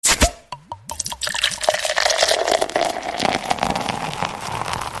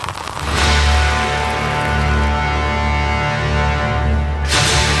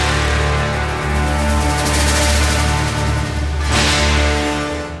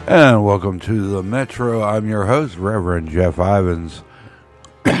And welcome to the Metro. I'm your host, Reverend Jeff Ivins.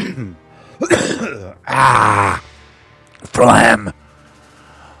 Phlegm.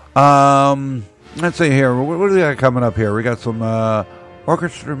 Let's see here. What do we got coming up here? We got some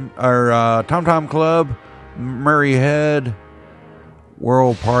orchestra or Tom Tom Club, Murray Head,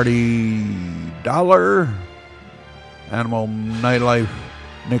 World Party Dollar, Animal Nightlife,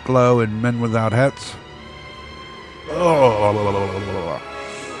 Nick Lowe, and Men Without Hats.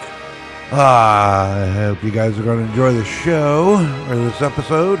 I hope you guys are going to enjoy the show, or this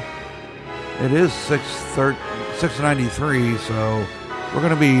episode. It is 693, so we're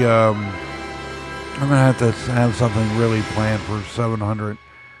going to be, I'm going to have something really planned for 700,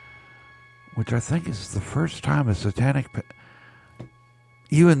 which I think is the first time a satanic,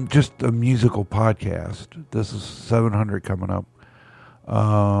 even just a musical podcast. This is 700 coming up.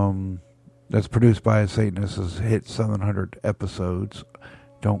 That's produced by a Satanist, has hit 700 episodes.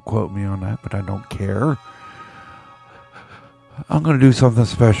 Don't quote me on that, but I don't care. I'm going to do something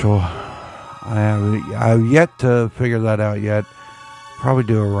special. I've yet to figure that out yet. Probably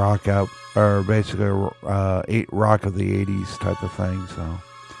do a rock out, or basically a rock of the 80s type of thing. So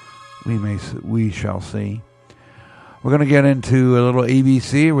we shall see. We're going to get into a little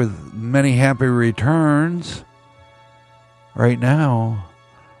ABC with many happy returns right now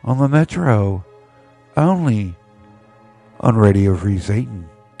on the Metro, only on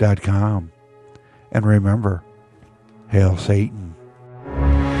RadioFreeSatan.com. And remember, hail Satan.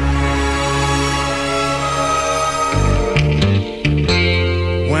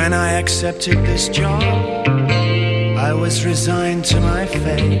 When I accepted this job, I was resigned to my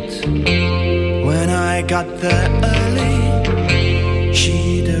fate. When I got there early,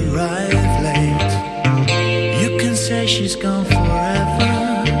 she'd arrive late. You can say she's gone forever,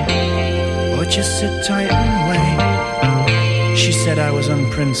 or just sit tight and wait. She said I was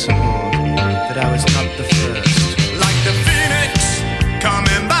unprincipled, that I was not the first. Like the phoenix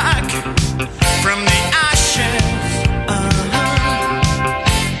coming back from the ashes.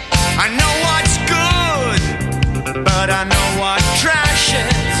 I know what's good, but I know what trash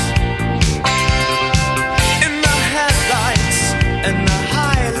is. In the headlights and the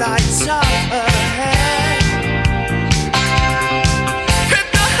highlights of her head. Hit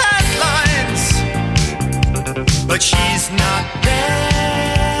the headlines, but she's not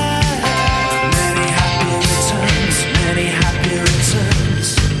there. Many happy returns.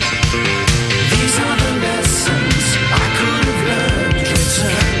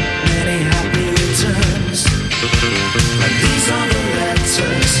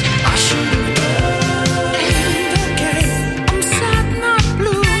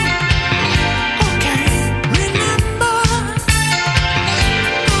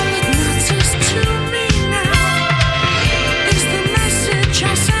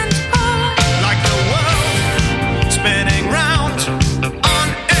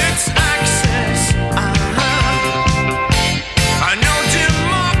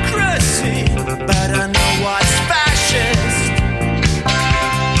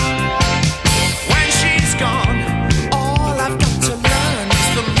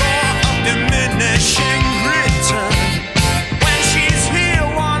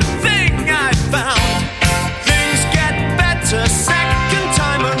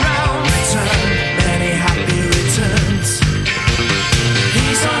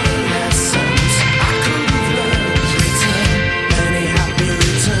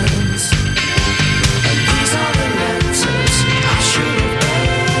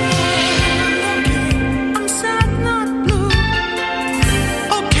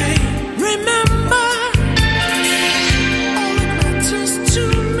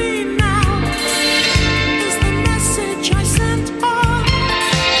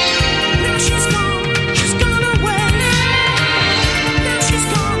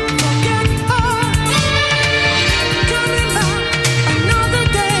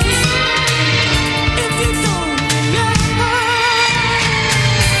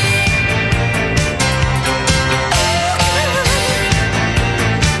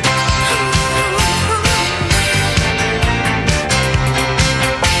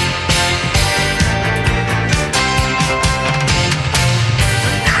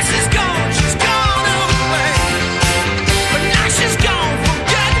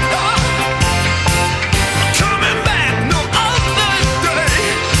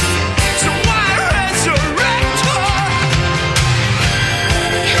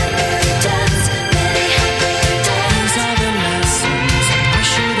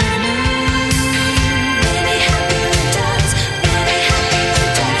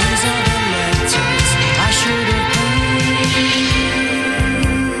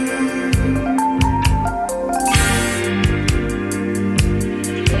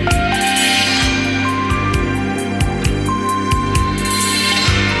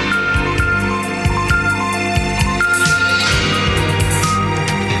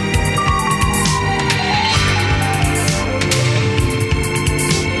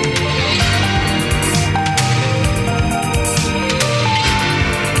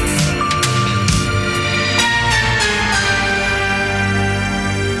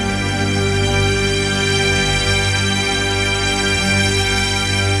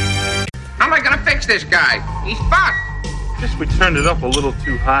 this guy? He's fucked. Guess we turned it up a little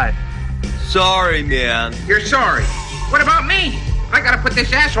too high. Sorry, man. You're sorry. What about me? I gotta put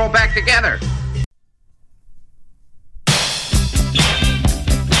this asshole back together.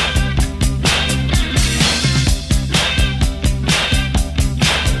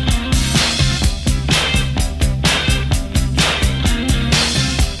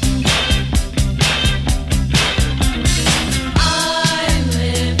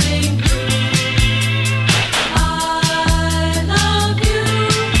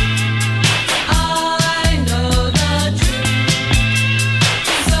 I know the truth.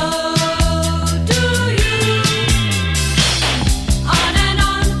 So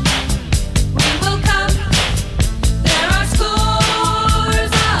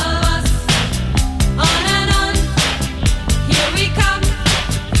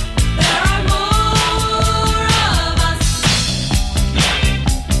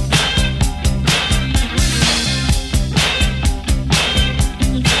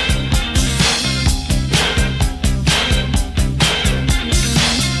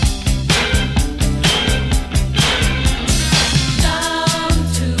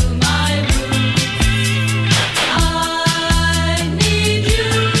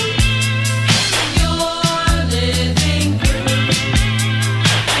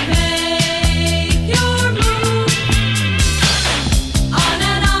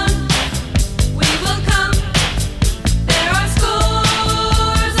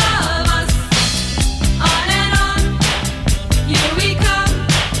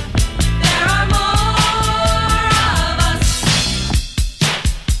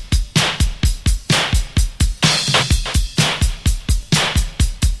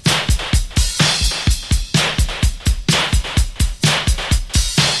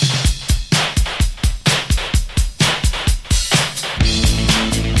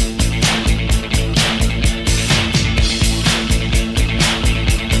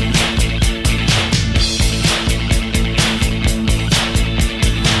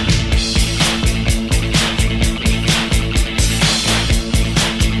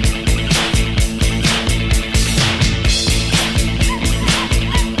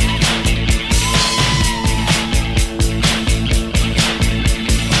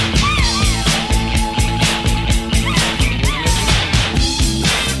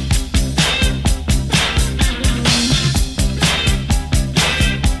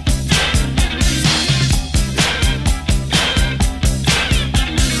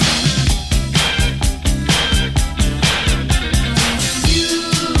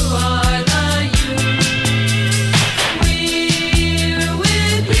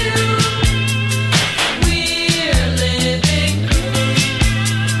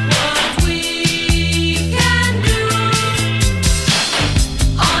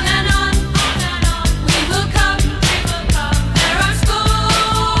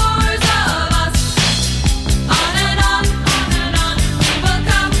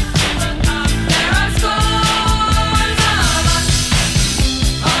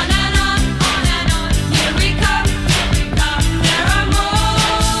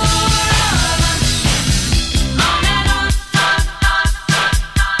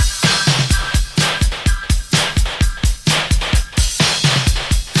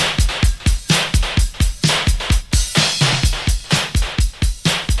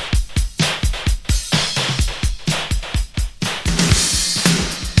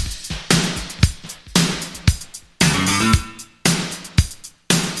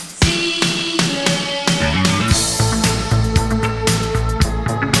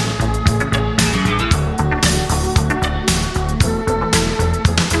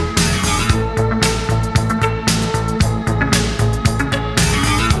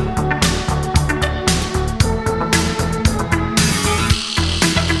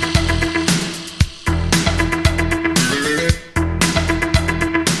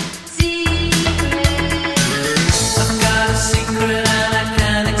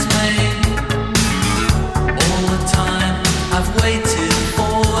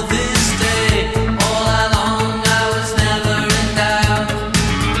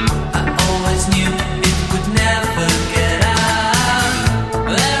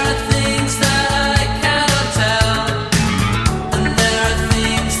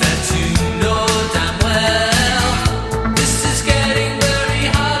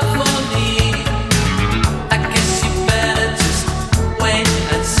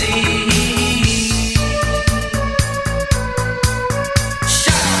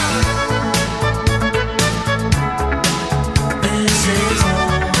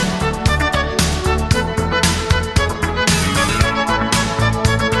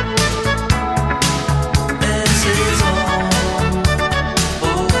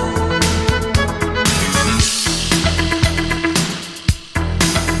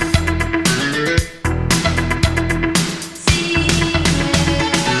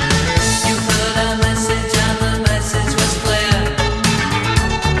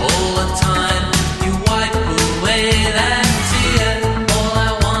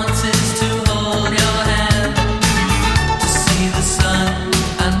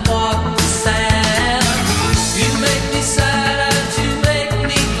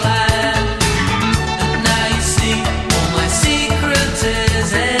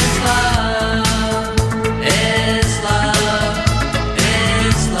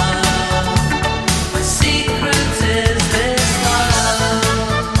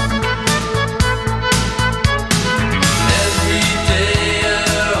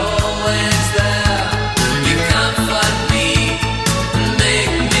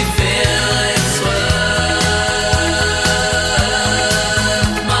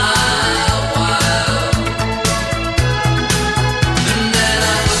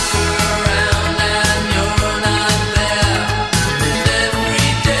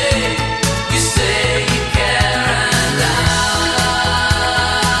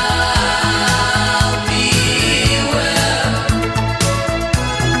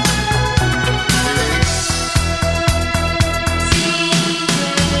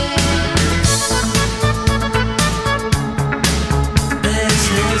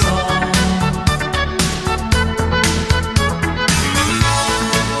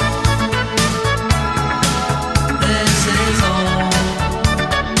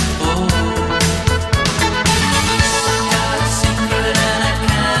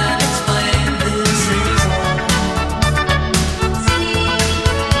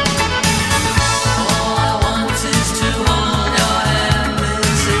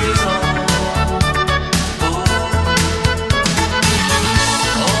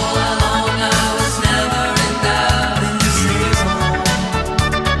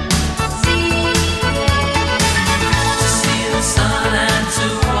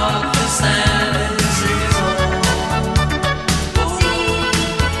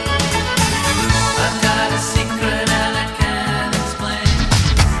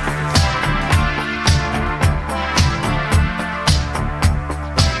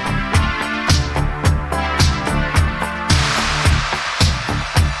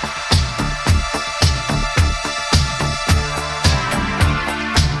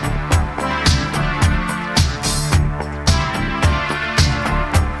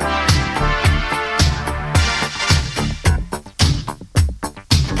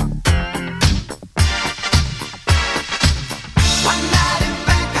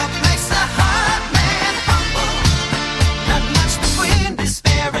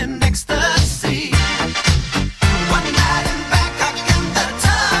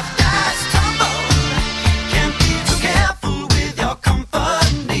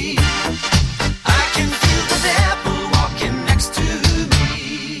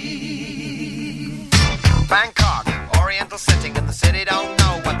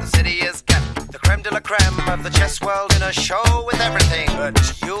Kurt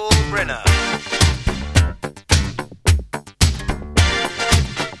Yulbrenner.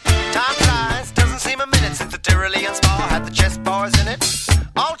 Time flies, doesn't seem a minute since the Tyrolean Spa had the chess bars in it.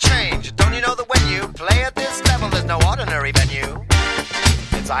 All change, don't you know that when you play at this level, there's no ordinary venue?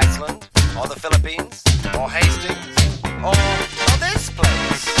 It's Iceland, or the Philippines, or Hastings, or this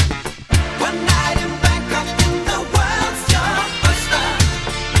place. One night in Bangkok in the world's your oyster.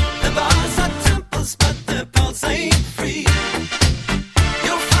 The bars are temples, but the pulse ain't free.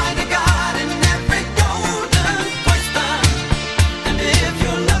 You'll find a god in every golden oyster. And if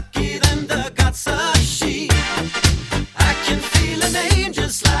you're lucky, then the god's a she. I can feel an angel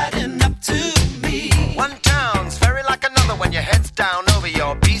sliding up to me. One town's very like another when your head's down over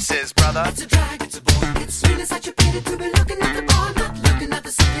your pieces, brother. It's a drag, it's a bore. It's really such a pity to be looking at the bar, not looking at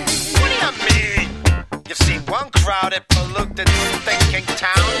the city. What do you mean? You've seen one crowded, polluted, thinking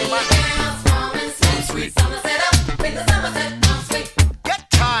town, but get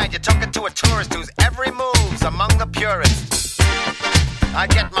tired, you're talking to a tourist whose every move's among the purists. I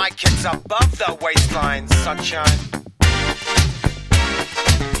get my kids above the waistline, sunshine.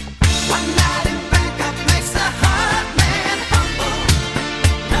 One night in Bangkok makes a hard man humble.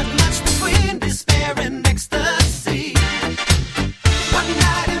 Not much between despair and ecstasy. One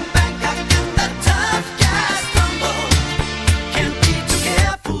night in Bangkok and the tough guys tumble. Can't be too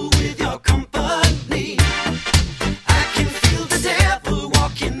careful with your company. I can feel the devil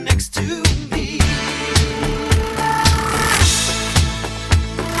walking next to me.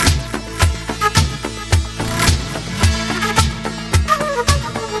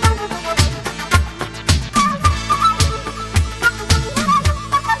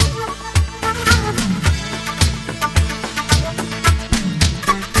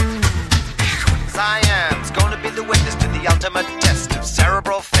 Siam's gonna be the witness to the ultimate test of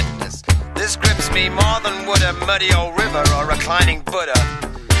cerebral fitness. This grips me more than would a muddy old river or reclining Buddha.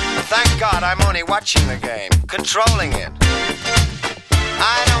 But thank God I'm only watching the game, controlling it.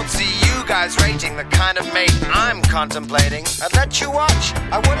 I don't see you guys rating the kind of mate I'm contemplating. I'd let you watch,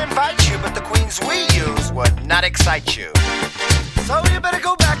 I would invite you, but the queens we use would not excite you. So you better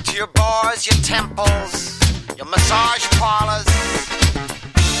go back to your bars, your temples, your massage parlors.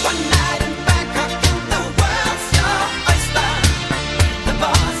 One night in Bangkok and the world's your oyster. The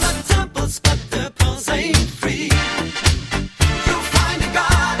bars are temples, but the pulse ain't free. You'll find a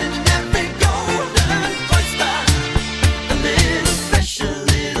god in every golden oyster. A little special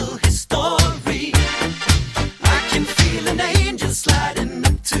little history. I can feel an angel sliding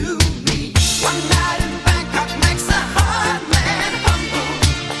up to me. One night in Bangkok makes a hard man humble.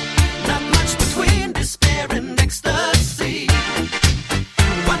 Not much between despair and ecstasy.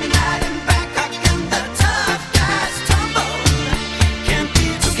 One night in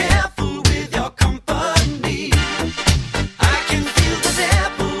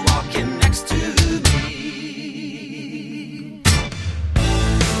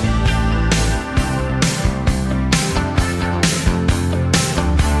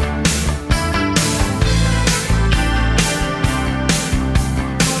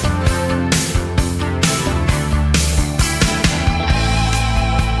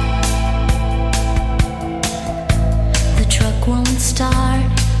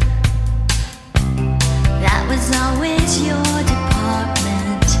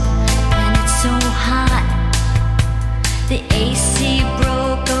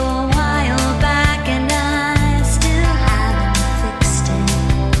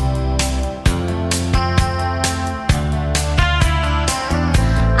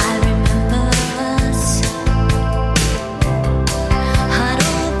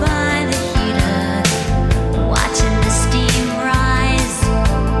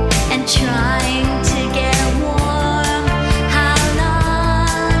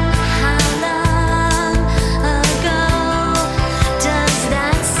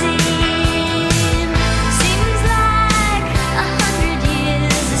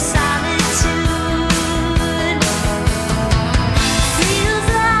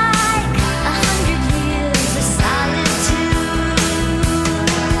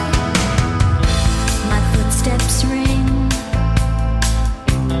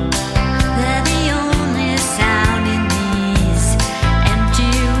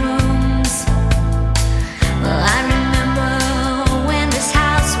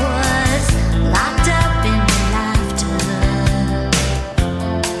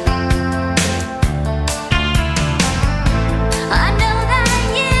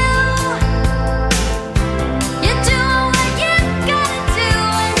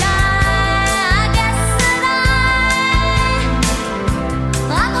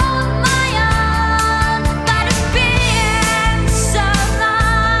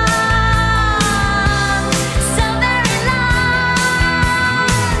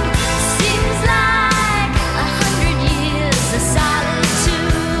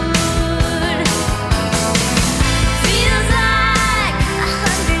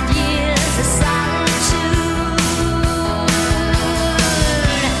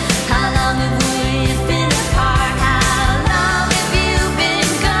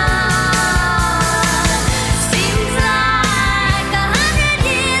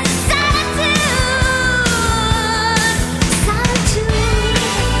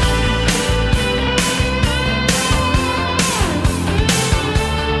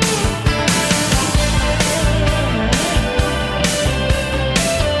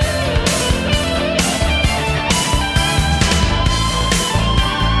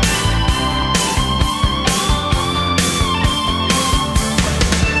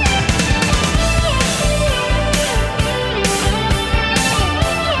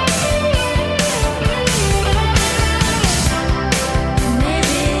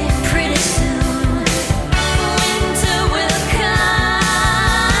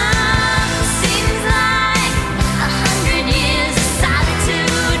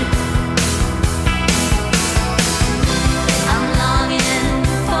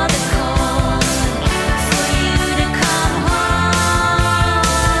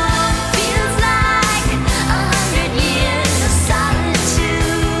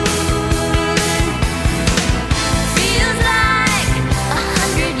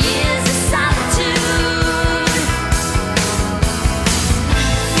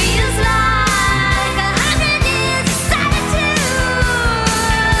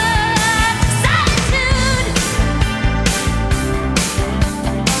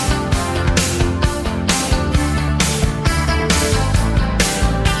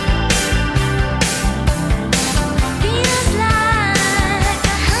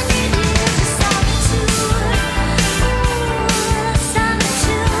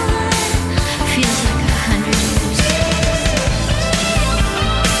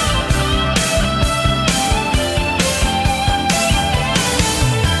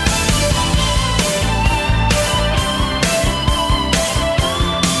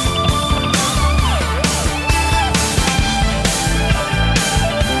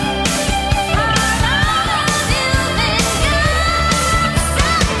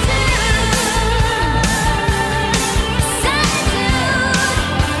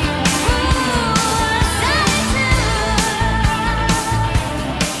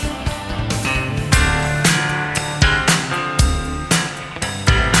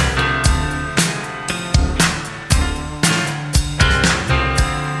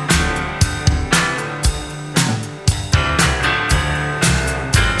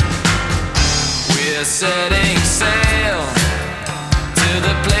setting sail to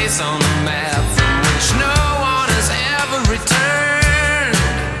the place on the map from which no one has ever returned,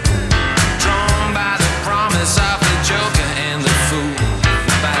 drawn by the promise of the joker and the fool,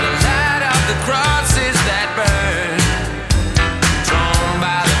 by the light of the crosses that burn, drawn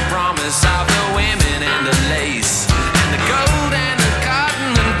by the promise of the women and the lace and the gold and the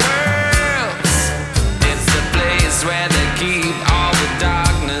cotton and pearls. It's the place where they keep all the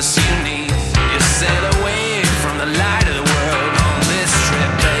darkness you need. You sail away from the light of the world on this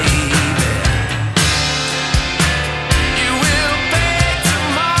trip, baby. You will pay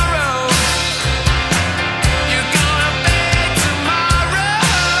tomorrow. You're gonna pay tomorrow.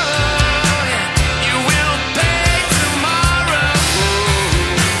 You will pay tomorrow.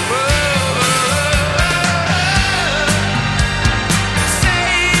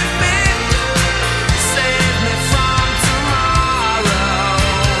 Save me from tomorrow.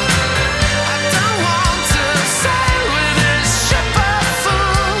 I don't want to sail with this ship of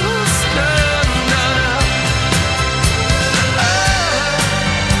fools. No, no, no.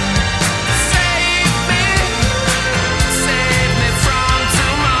 Save me from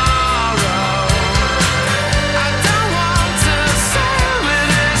tomorrow. I don't want to sail with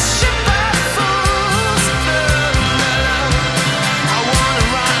this ship of fools. No, no. I wanna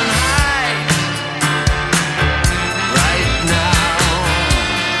run and hide right now.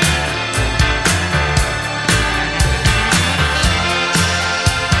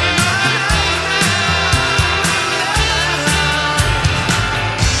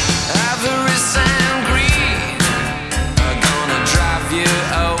 Avarice and greed are gonna drive you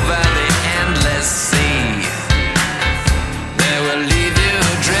over the endless sea. They will leave you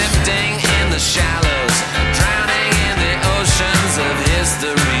drifting in the shallows, drowning in the oceans of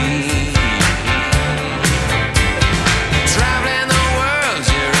history. Traveling the world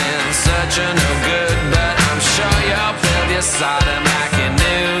you're in, search of no good, but I'm sure you'll build your Sodom like you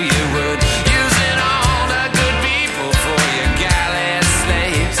knew you would, using all the good people for your galley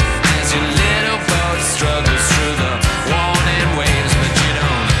slaves as your little boat struggles through the warning waves. But you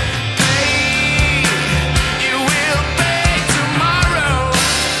don't pay. You will pay tomorrow.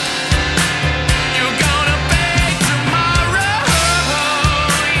 You're gonna pay tomorrow.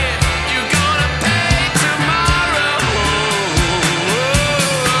 Yeah, you're gonna pay tomorrow.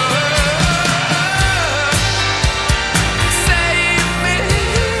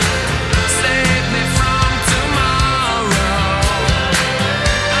 Save me from tomorrow.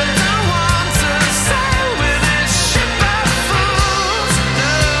 I don't want to sail with this ship of fools.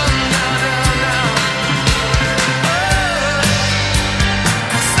 No, no, no, no.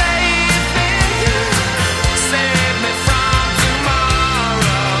 Save me from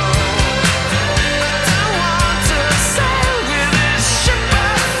tomorrow. I don't want to sail with this ship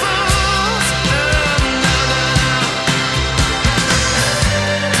of fools. No, no, no, no.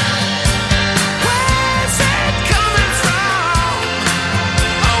 Where's it coming from?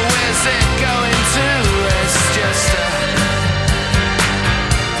 Oh, where's it going to?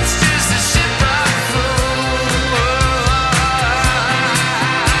 It's just a ship of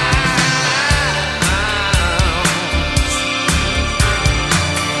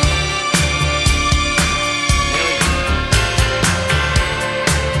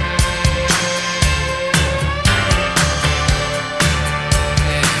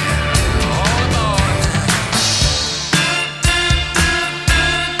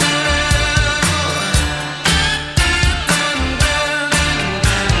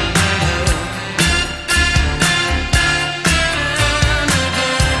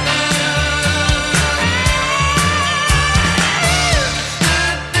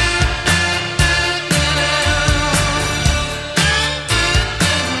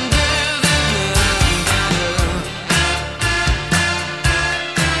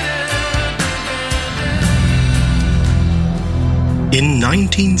In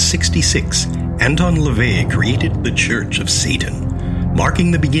 1966, Anton LaVey created the Church of Satan,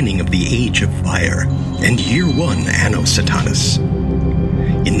 marking the beginning of the Age of Fire and Year 1 Anno Satanas.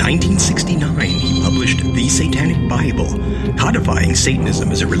 In 1969, he published The Satanic Bible, codifying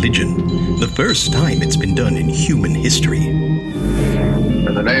Satanism as a religion, the first time it's been done in human history.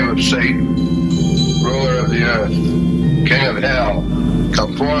 In the name of Satan, ruler of the earth, king of hell,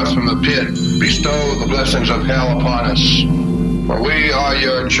 come forth from the pit, bestow the blessings of hell upon us. For we are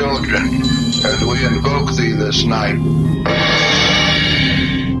your children, and we invoke thee this night.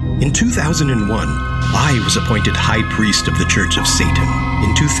 In 2001, I was appointed High Priest of the Church of Satan.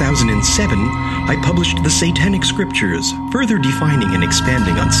 In 2007, I published the Satanic Scriptures, further defining and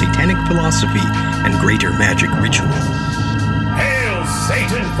expanding on satanic philosophy and greater magic ritual. Hail,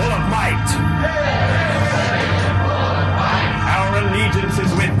 Satan full of might!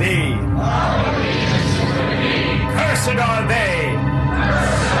 thee. Cursed are they.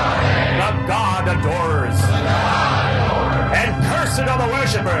 The God adores. And cursed are the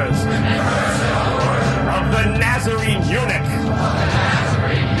worshippers of the Nazarene eunuch.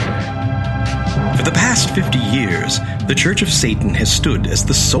 For the past 50 years, the Church of Satan has stood as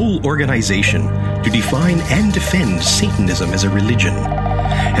the sole organization to define and defend Satanism as a religion.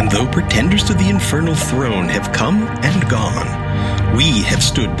 And though pretenders to the infernal throne have come and gone, we have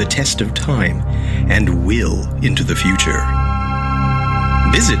stood the test of time and will into the future.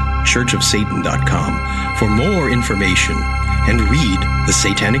 Visit churchofsatan.com for more information and read the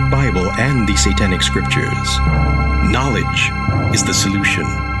Satanic Bible and the Satanic Scriptures. Knowledge is the solution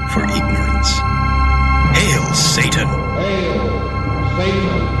for ignorance. Hail Satan! Hail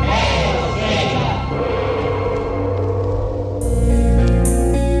Satan!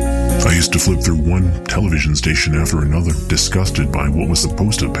 I used to flip through one television station after another, disgusted by what was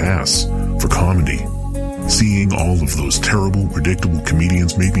supposed to pass for comedy. Seeing all of those terrible, predictable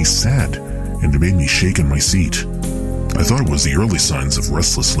comedians made me sad, and it made me shake in my seat. I thought it was the early signs of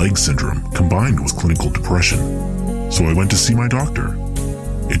restless leg syndrome combined with clinical depression. So I went to see my doctor.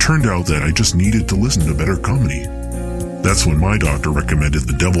 It turned out that I just needed to listen to better comedy. That's when my doctor recommended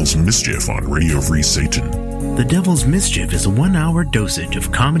The Devil's Mischief on Radio Free Satan. The Devil's Mischief is a 1-hour dosage of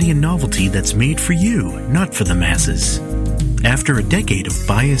comedy and novelty that's made for you, not for the masses. After a decade of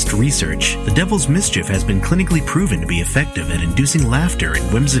biased research, The Devil's Mischief has been clinically proven to be effective at inducing laughter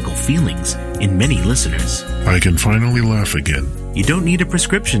and whimsical feelings in many listeners. I can finally laugh again. You don't need a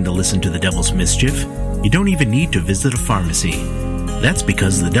prescription to listen to The Devil's Mischief. You don't even need to visit a pharmacy. That's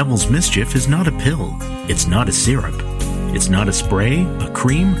because The Devil's Mischief is not a pill. It's not a syrup. It's not a spray, a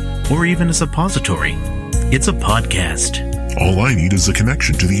cream, or even a suppository. It's a podcast. All I need is a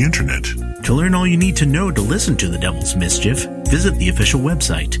connection to the internet. To learn all you need to know to listen to The Devil's Mischief, visit the official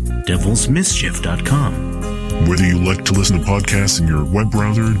website, devilsmischief.com. Whether you like to listen to podcasts in your web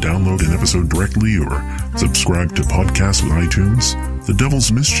browser, download an episode directly, or subscribe to podcasts with iTunes, The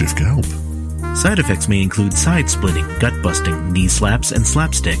Devil's Mischief can help. Side effects may include side-splitting, gut-busting, knee slaps, and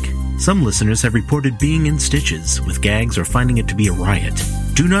slapstick. Some listeners have reported being in stitches, with gags, or finding it to be a riot.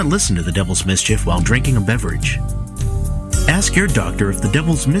 Do not listen to The Devil's Mischief while drinking a beverage. Ask your doctor if The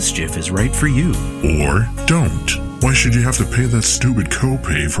Devil's Mischief is right for you. Or don't. Why should you have to pay that stupid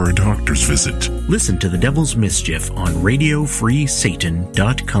copay for a doctor's visit? Listen to The Devil's Mischief on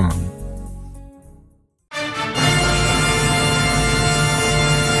RadioFreeSatan.com.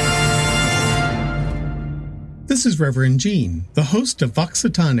 This is Reverend Gene, the host of Vox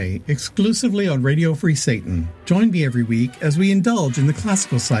Satanae, exclusively on Radio Free Satan. Join me every week as we indulge in the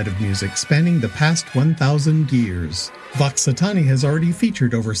classical side of music spanning the past 1,000 years. Vox Satanae has already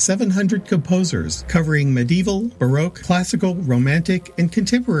featured over 700 composers covering medieval, baroque, classical, romantic, and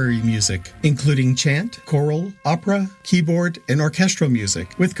contemporary music, including chant, choral, opera, keyboard, and orchestral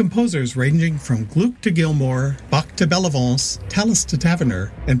music, with composers ranging from Gluck to Gilmour, Bach to Bellavance, Tallis to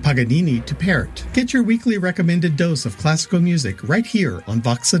Taverner, and Paganini to Pärt. Get your weekly recommended dose of classical music right here on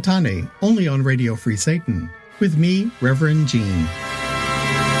Vox Satanae, only on Radio Free Satan. With me, Reverend Gene.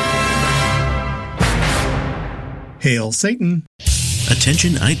 Hail Satan!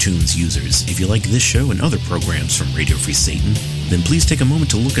 Attention iTunes users, if you like this show and other programs from Radio Free Satan, then please take a moment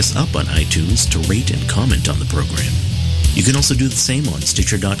to look us up on iTunes to rate and comment on the program. You can also do the same on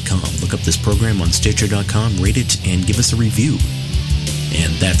Stitcher.com. Look up this program on Stitcher.com, rate it, and give us a review.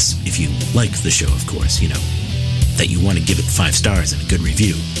 And that's if you like the show, of course, that you want to give it 5 stars and a good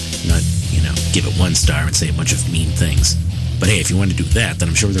review, not, give it 1 star and say a bunch of mean things. But hey, if you want to do that, then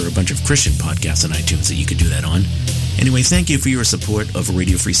I'm sure there are a bunch of Christian podcasts on iTunes that you could do that on. Anyway, thank you for your support of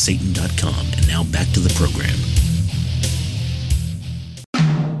RadioFreeSatan.com. And now back to the program.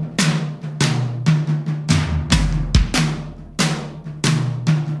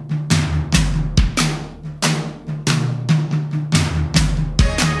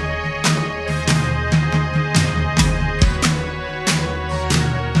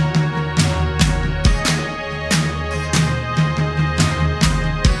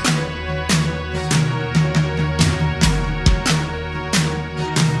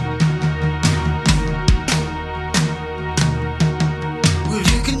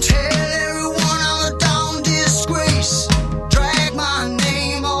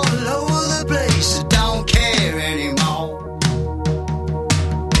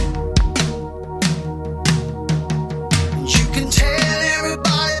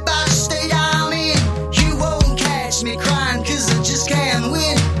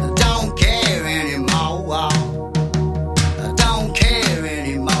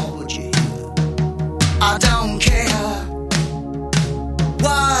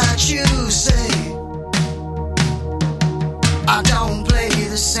 I don't play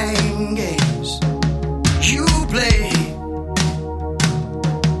the same games you play.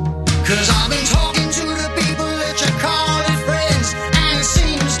 'Cause I've been talking to the people that you call it friends, and it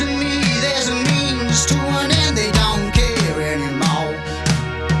seems to me there's a means to an end. They don't care anymore.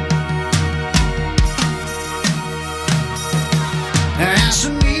 And as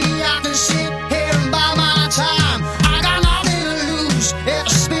for me, I can sit here and buy my time. I got nothing to lose if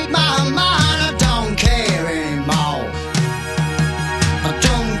I speak my mind. I don't care anymore. I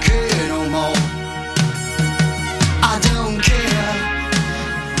don't care no more. I don't care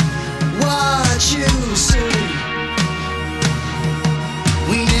what you say.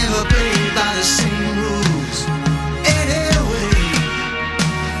 We never played by the same rules anyway.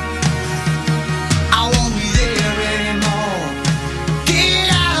 I won't be there anymore. Get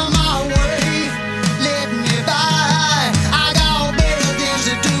out of my way. Let me by. I got better things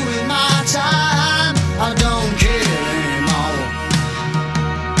to do with my time. I don't care anymore.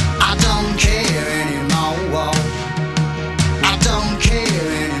 I don't care anymore. I don't care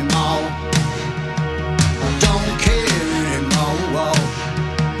anymore. I don't care anymore.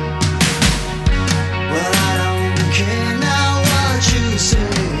 Well, I don't care now what you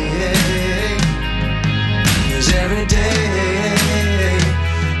say. 'Cause every day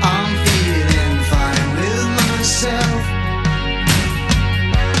I'm feeling fine with myself.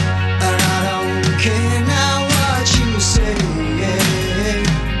 And I don't care now what you say.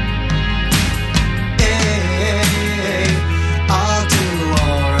 I'll do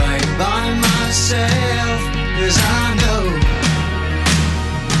alright by myself. 'Cause I know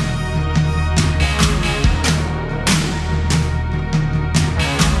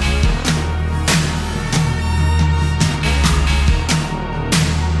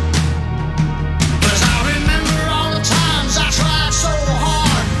Cause I remember all the times I tried so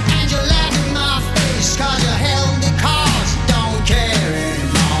hard, and you laughed in my face 'cause you held the cards. Don't care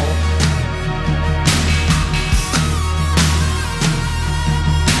anymore.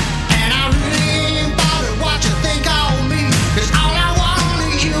 And I really ain't bothered what you think of me, 'cause all I want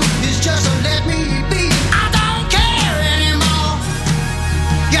of you is just to let me be. I don't care anymore.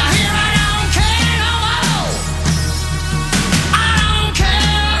 You hear? I don't care no more. I don't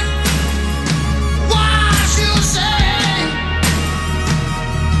care what you say.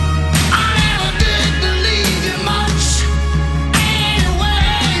 I never did believe you much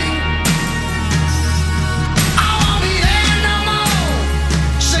anyway. I won't be there no more.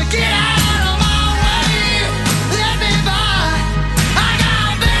 So get out of my way. Let me by. I got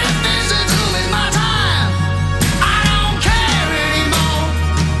better things to do with my time. I don't care anymore.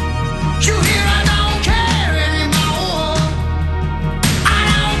 You hear? I don't care anymore. I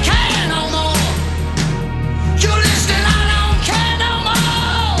don't care no more. You listen? I don't care no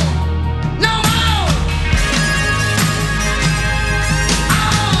more. No more.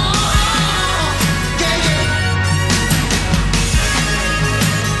 Yeah, yeah.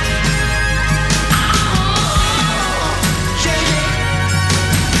 Yeah, yeah.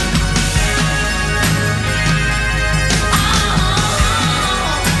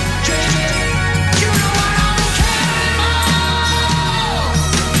 Yeah, yeah. You know I don't care anymore.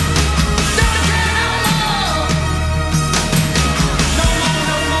 Don't care no more. No more,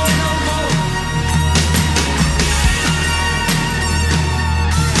 no more, no more.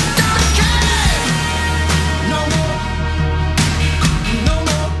 Don't care. No more. No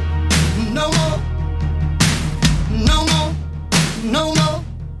more. No more. No more. No more.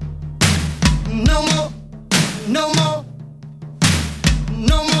 No more. No more.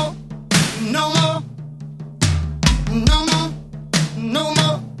 No more. No more. No more. No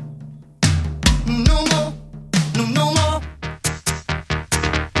more. No more. No, no more.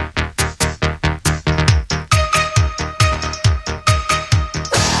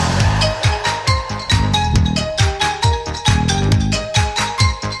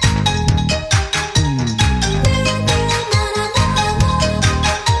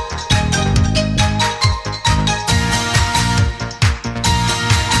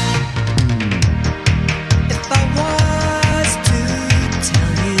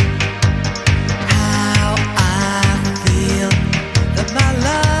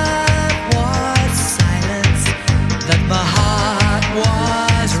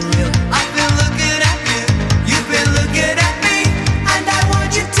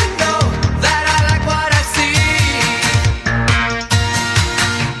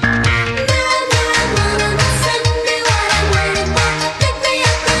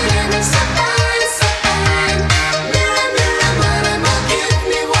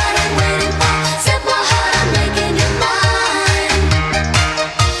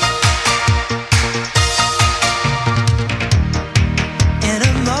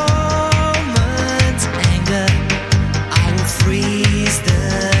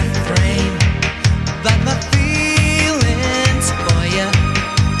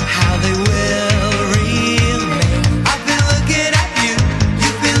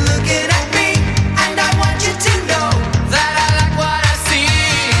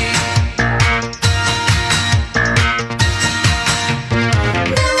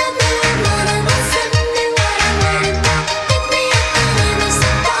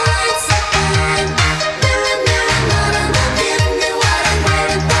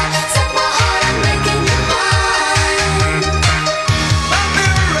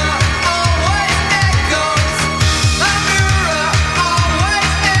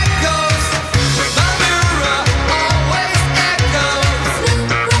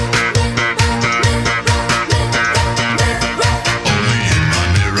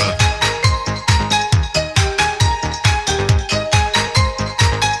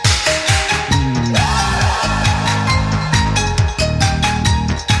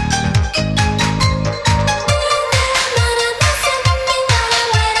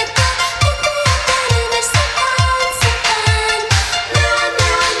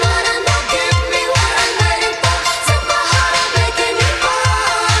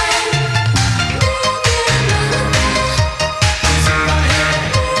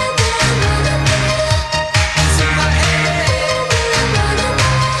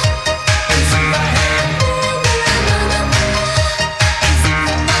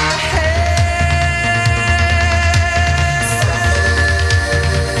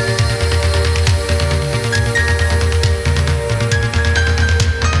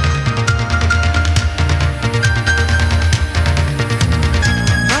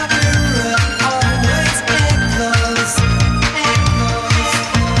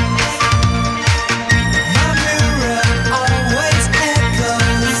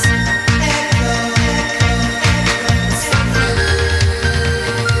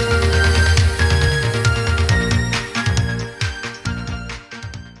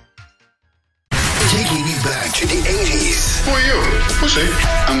 back to the 80s. Who are you? We'll see.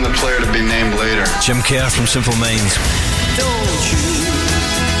 I'm the player to be named later. Jim Kerr from Simple Minds. Don't you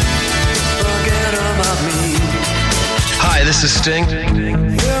forget about me. Hi, this is Sting.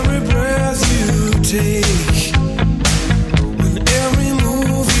 Every breath you take, and every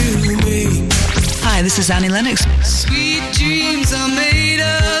move you make. Hi, this is Annie Lennox. Sweet dreams are made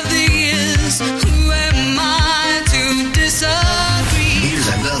of these. Who am I to disagree? Here's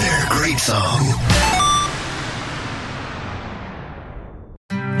another great song.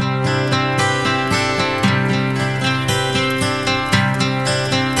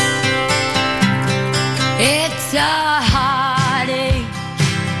 It's a heartache,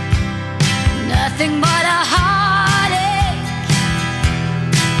 nothing but a heartache.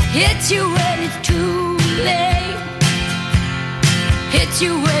 Hits you when it's too late, hits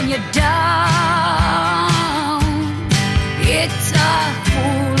you when you're down. It's a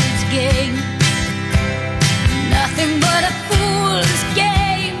fool's game, nothing but a fool's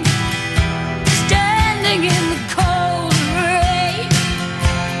game. Standing in the cold rain,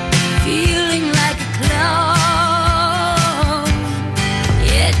 feeling like a clown.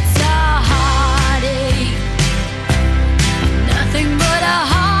 It's a heartache, nothing but a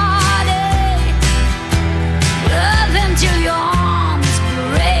heartache. Love until your arms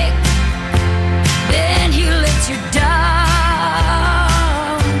break, then he lets you down.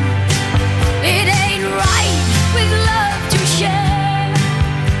 It ain't right with love to share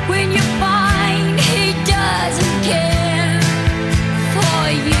when you find he doesn't care for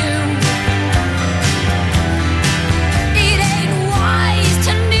you. It ain't wise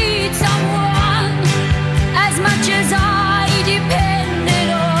to need someone as much as I depended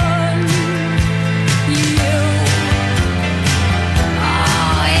on you.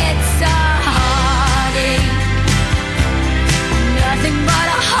 Oh, it's a heartache, nothing but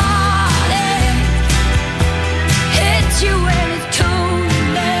a heartache. Hits you when it's too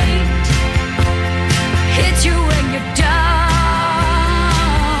late, hits you when you're down.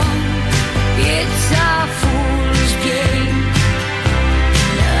 It's a fool's game,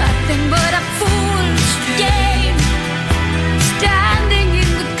 nothing but a fool's game. Standing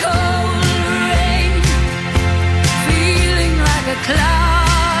in the cold rain, feeling like a clown.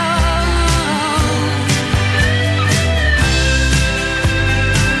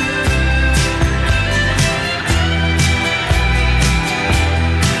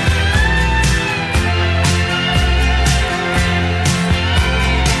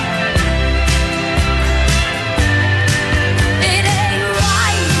 It ain't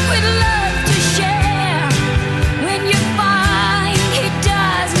right with love to share when you find he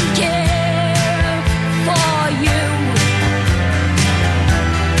doesn't care for you.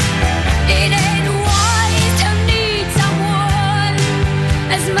 It ain't wise to need someone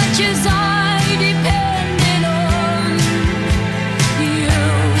as much as I depended on you.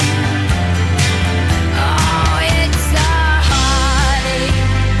 Oh, it's a heartache,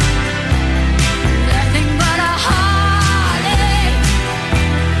 nothing but a heartache.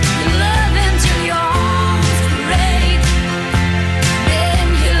 Love until your arms break, then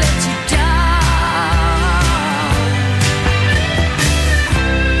he lets you down.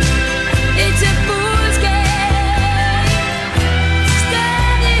 It's a fool's game,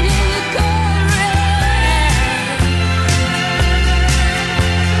 standing in the cold rain,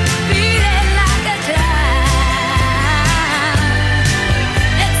 feeling like a clown.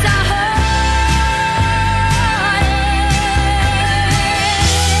 It's a heartache.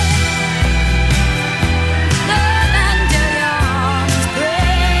 Love until your arms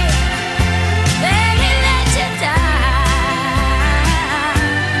break, then he lets you down.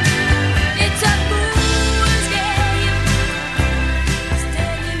 It's a fool's game,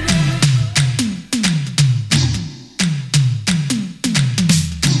 standing in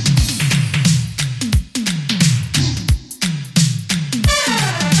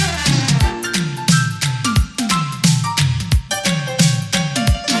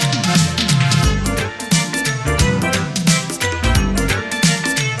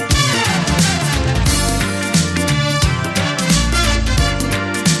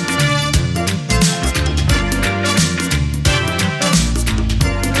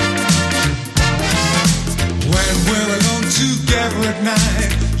When we're alone together at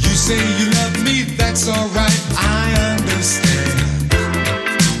night, you say you love me, that's alright, I understand.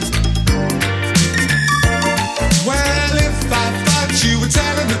 Well, if I thought you were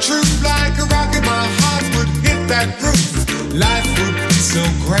telling the truth like a rocket, my heart would hit that roof. Life would be so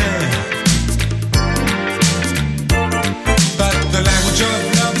grand. But the language of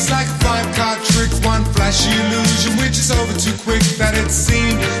love is like a five-card trick, one flashy illusion which is over too quick that it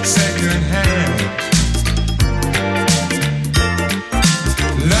seemed second hand.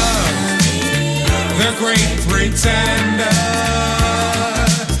 great pretender.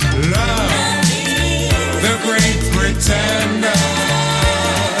 Love, the great pretender.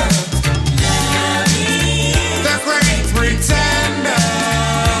 The great pretender.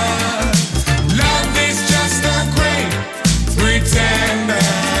 Love is just a great pretender.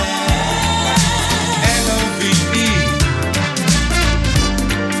 L-O-V-E.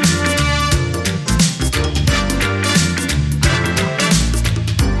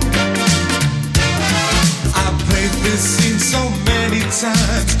 This scene so many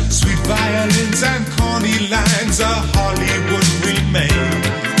times, sweet violins and corny lines, a Hollywood remake.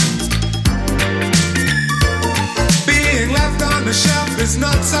 Being left on the shelf is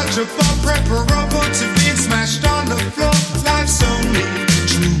not such a bump, preferable to being smashed on the floor. Life's only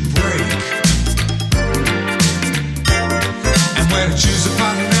true break. And when I choose a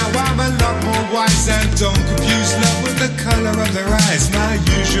partner now, I'm a lot more wise, and don't confuse love with the color of their eyes, my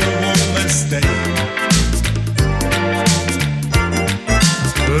usual mistake.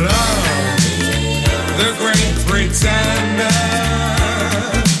 Love, the great pretender.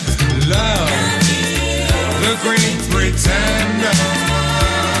 Love, the great pretender.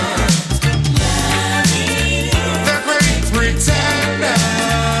 The great pretender.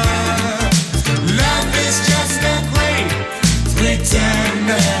 Love is just a great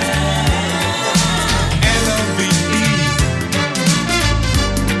pretender. L-O-V-E.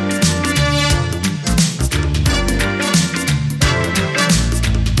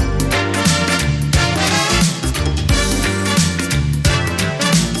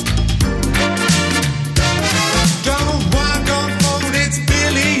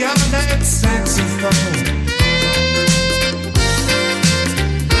 Saxophone.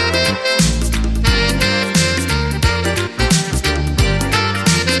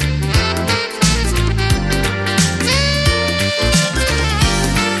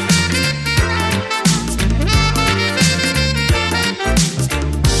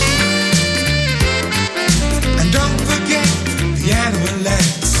 And don't forget the animal legs.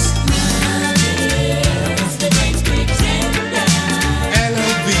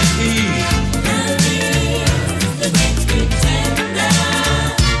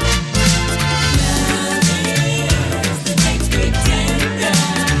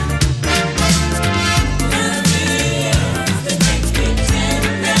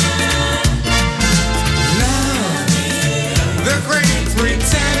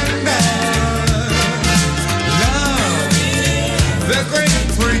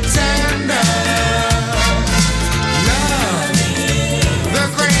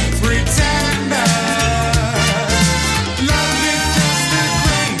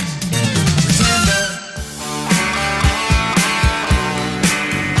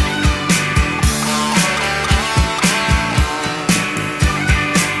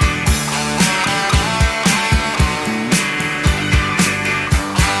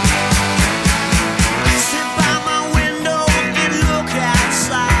 Sit by my window and look at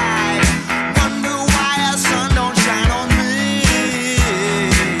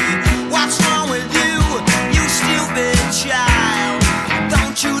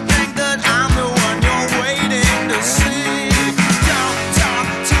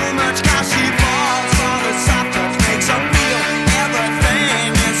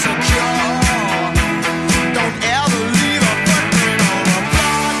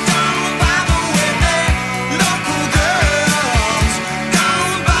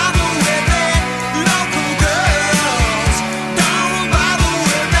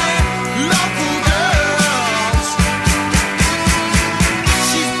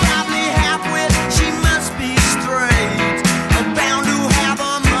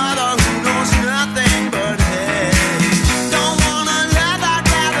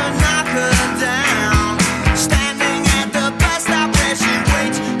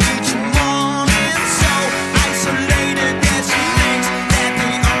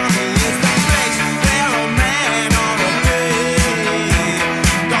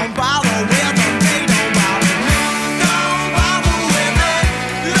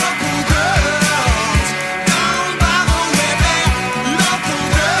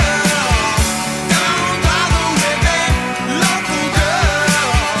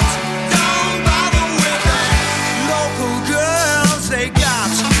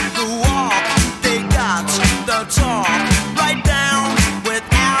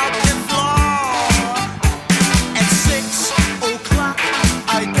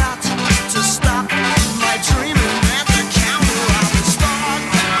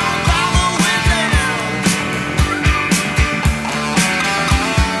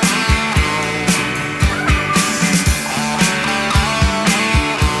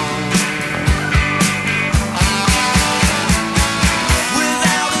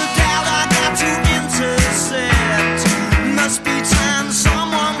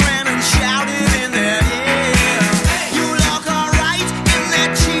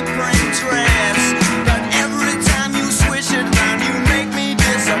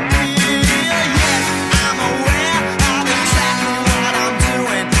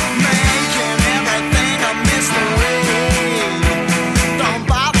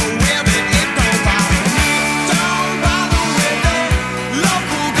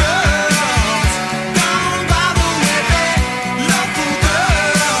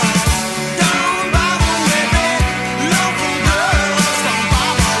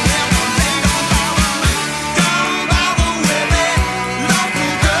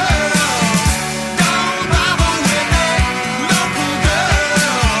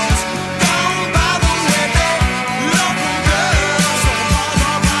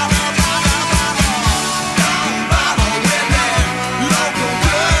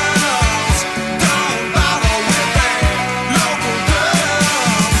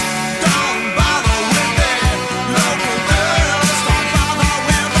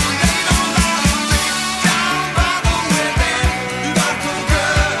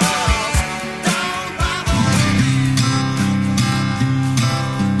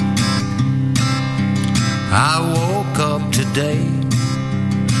I woke up today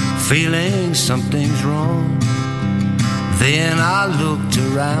feeling something's wrong. Then I looked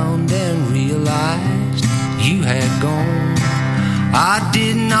around and realized you had gone. I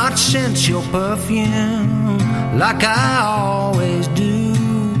did not sense your perfume like I always do.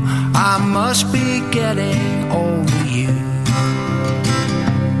 I must be getting over you.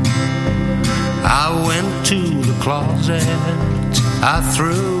 I went to the closet, I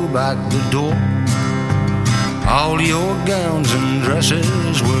threw back the door. All your gowns and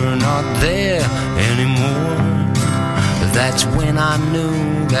dresses were not there anymore. That's when I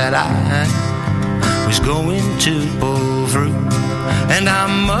knew that I was going to pull through, and I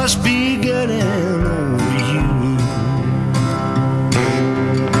must be getting over you.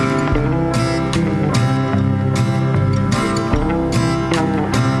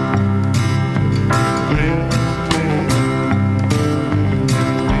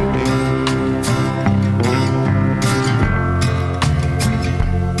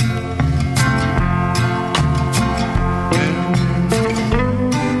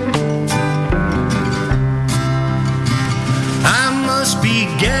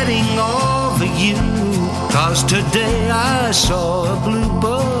 Today I saw a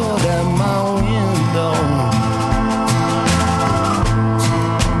bluebird at my window.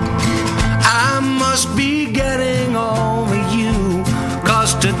 I must be getting over you,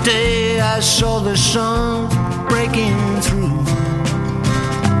 'cause today I saw the sun breaking through.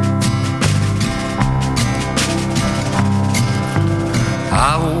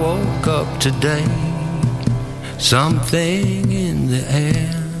 I woke up today, something in the air.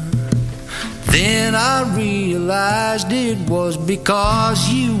 Then I realized it was because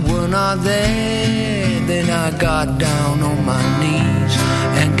you were not there. Then I got down on my knees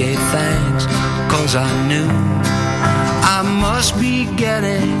and gave thanks, 'cause I knew I must be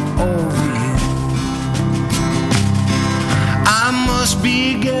getting over you. I must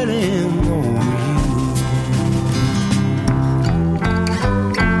be getting over you.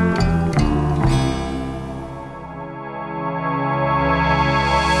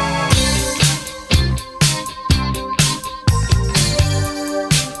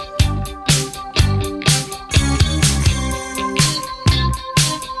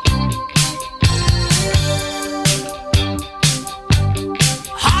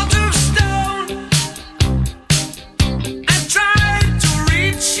 Hot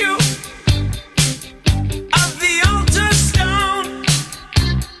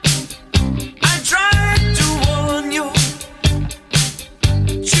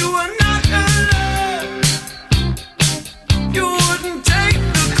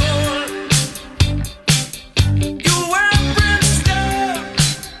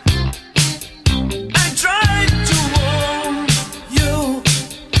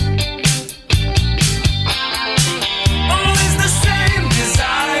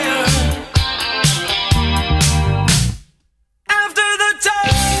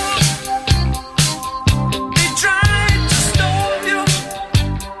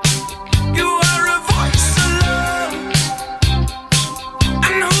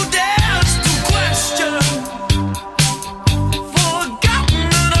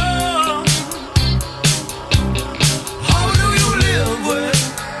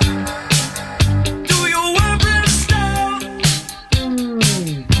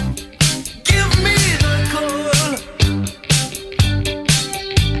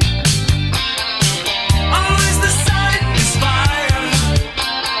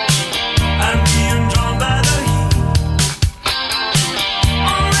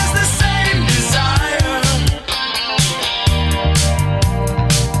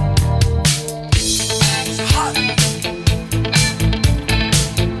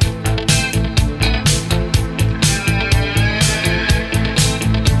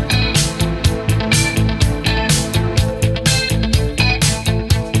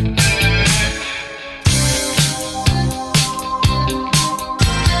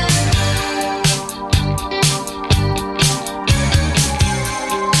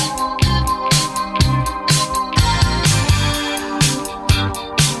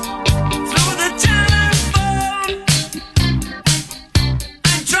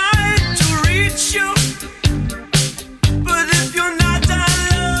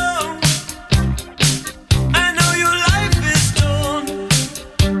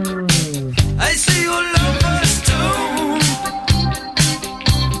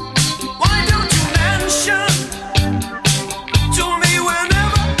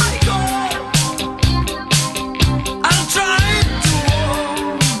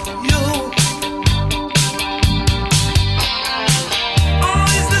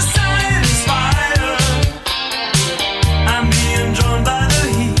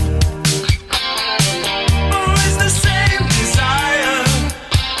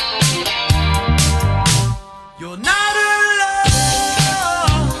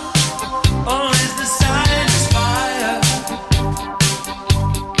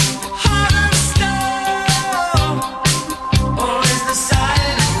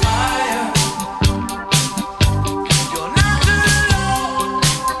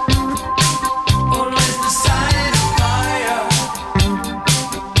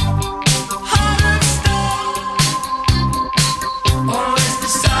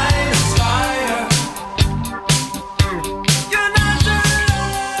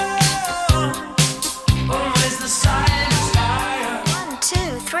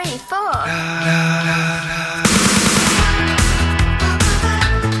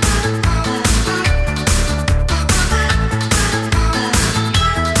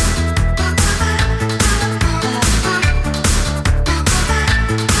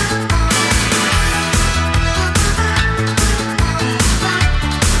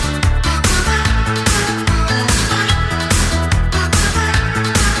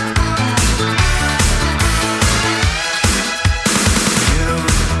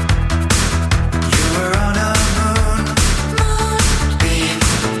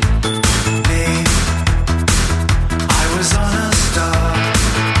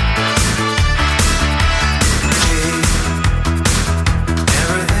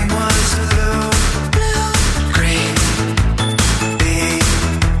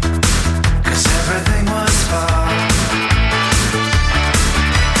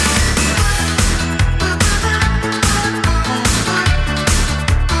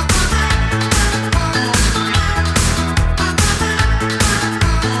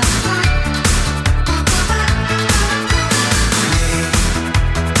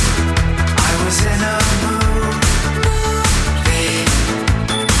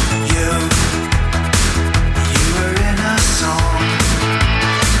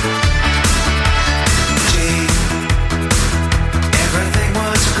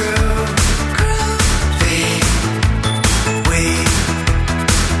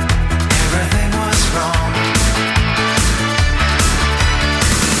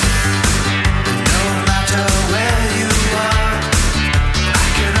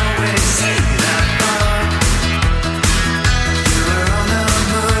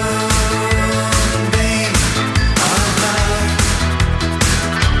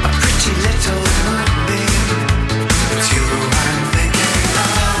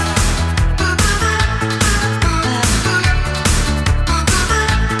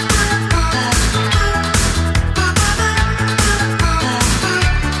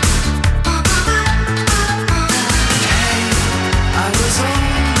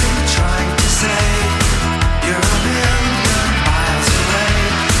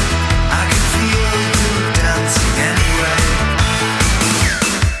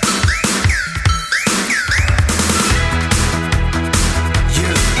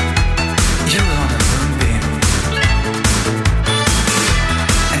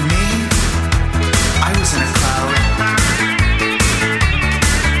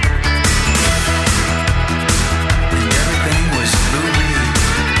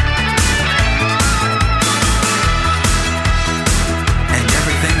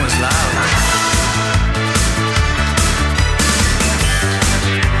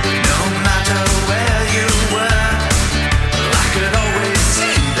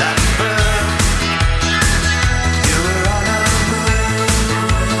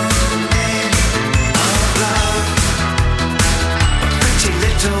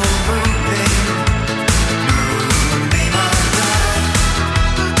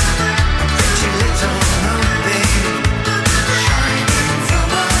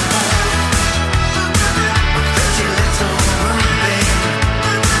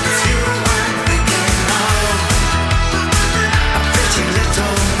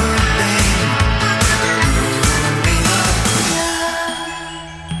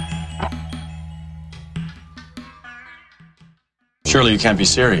Surely you can't be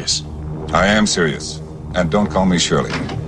serious. I am serious. And don't call me Shirley.